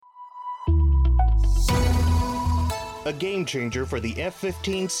a game changer for the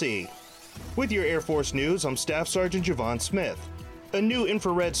F-15C. With your Air Force news, I'm Staff Sergeant Javon Smith. A new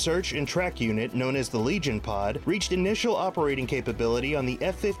infrared search and track unit known as the Legion Pod reached initial operating capability on the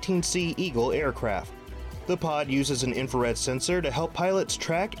F-15C Eagle aircraft. The pod uses an infrared sensor to help pilots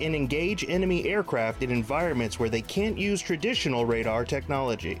track and engage enemy aircraft in environments where they can't use traditional radar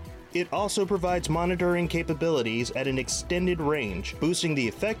technology. It also provides monitoring capabilities at an extended range, boosting the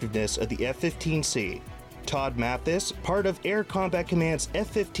effectiveness of the F-15C. Todd Mathis, part of Air Combat Command's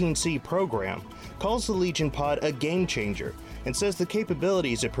F-15C program, calls the Legion Pod a game changer and says the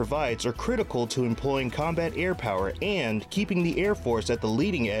capabilities it provides are critical to employing combat air power and keeping the Air Force at the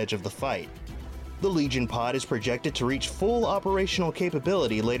leading edge of the fight. The Legion Pod is projected to reach full operational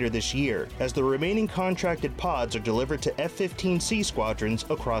capability later this year, as the remaining contracted pods are delivered to F-15C squadrons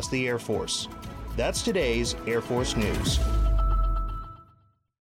across the Air Force. That's today's Air Force News.